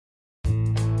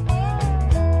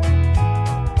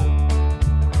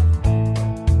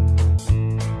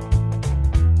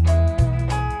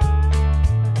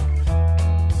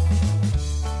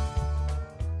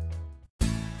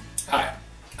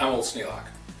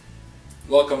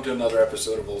Welcome to another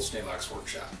episode of Old Sneelock's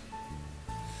Workshop.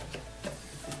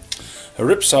 A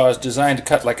rip saw is designed to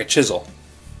cut like a chisel.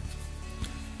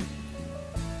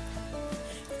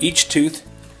 Each tooth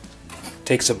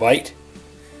takes a bite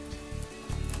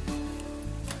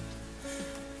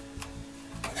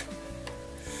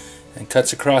and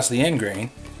cuts across the end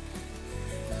grain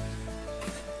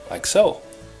like so.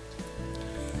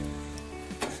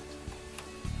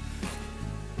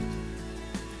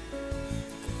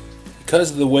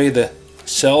 Because of the way the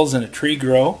cells in a tree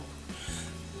grow,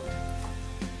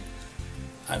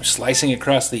 I'm slicing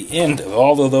across the end of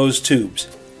all of those tubes,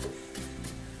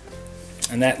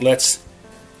 and that lets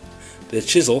the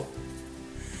chisel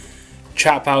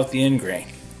chop out the end grain.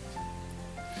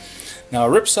 Now a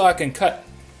rip saw can cut,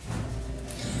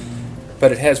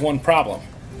 but it has one problem.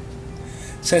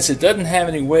 Since it doesn't have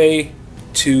any way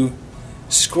to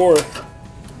score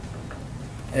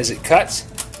as it cuts,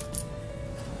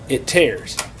 it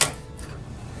tears.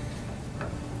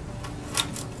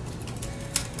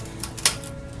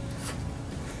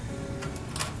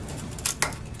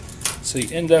 So you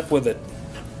end up with a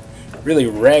really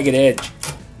ragged edge.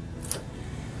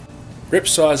 Rip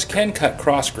saws can cut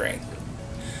cross grain.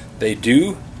 They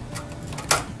do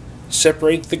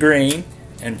separate the grain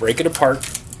and break it apart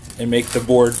and make the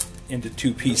board into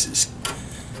two pieces.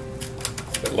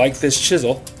 But like this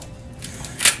chisel,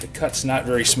 the cut's not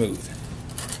very smooth.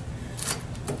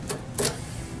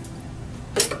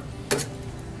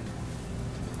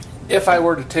 If I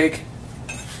were to take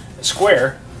a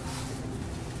square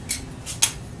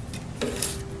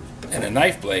and a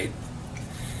knife blade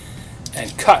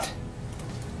and cut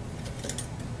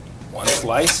one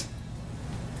slice,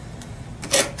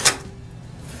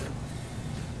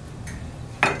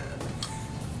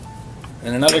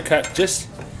 and another cut just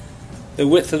the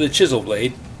width of the chisel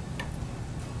blade,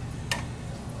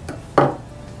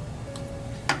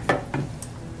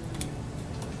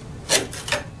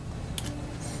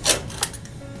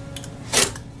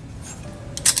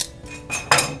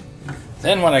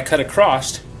 then when I cut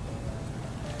across,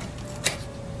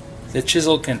 the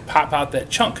chisel can pop out that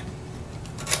chunk.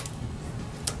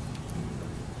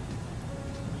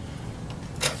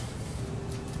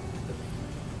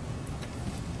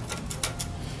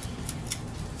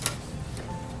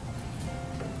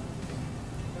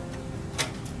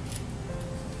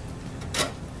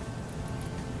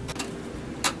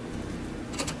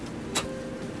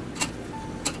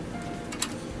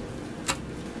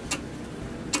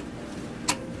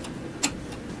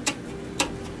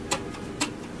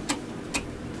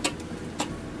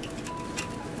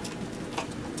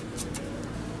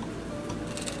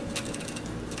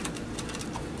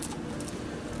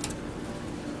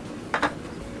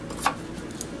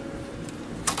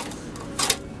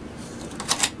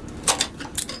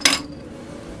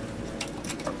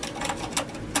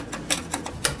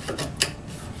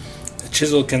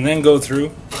 Chisel can then go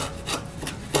through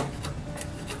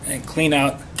and clean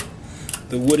out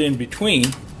the wood in between,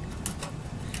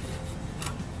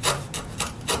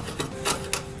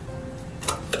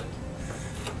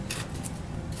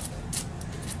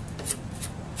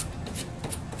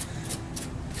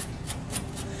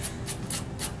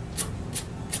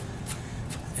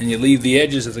 and you leave the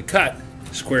edges of the cut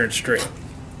square and straight.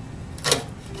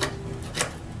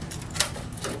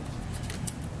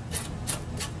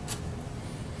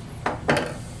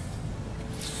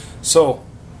 So,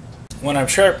 when I'm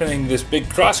sharpening this big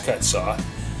crosscut saw,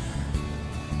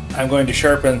 I'm going to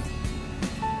sharpen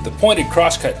the pointed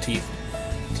crosscut teeth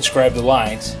to scribe the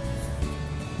lines,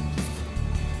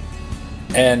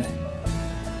 and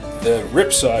the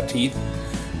rip saw teeth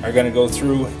are going to go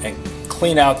through and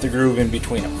clean out the groove in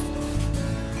between them.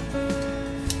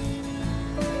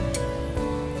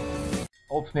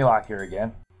 Old Sneelock here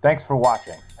again. Thanks for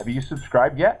watching. Have you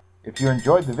subscribed yet? If you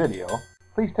enjoyed the video,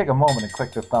 please take a moment and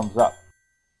click the thumbs up.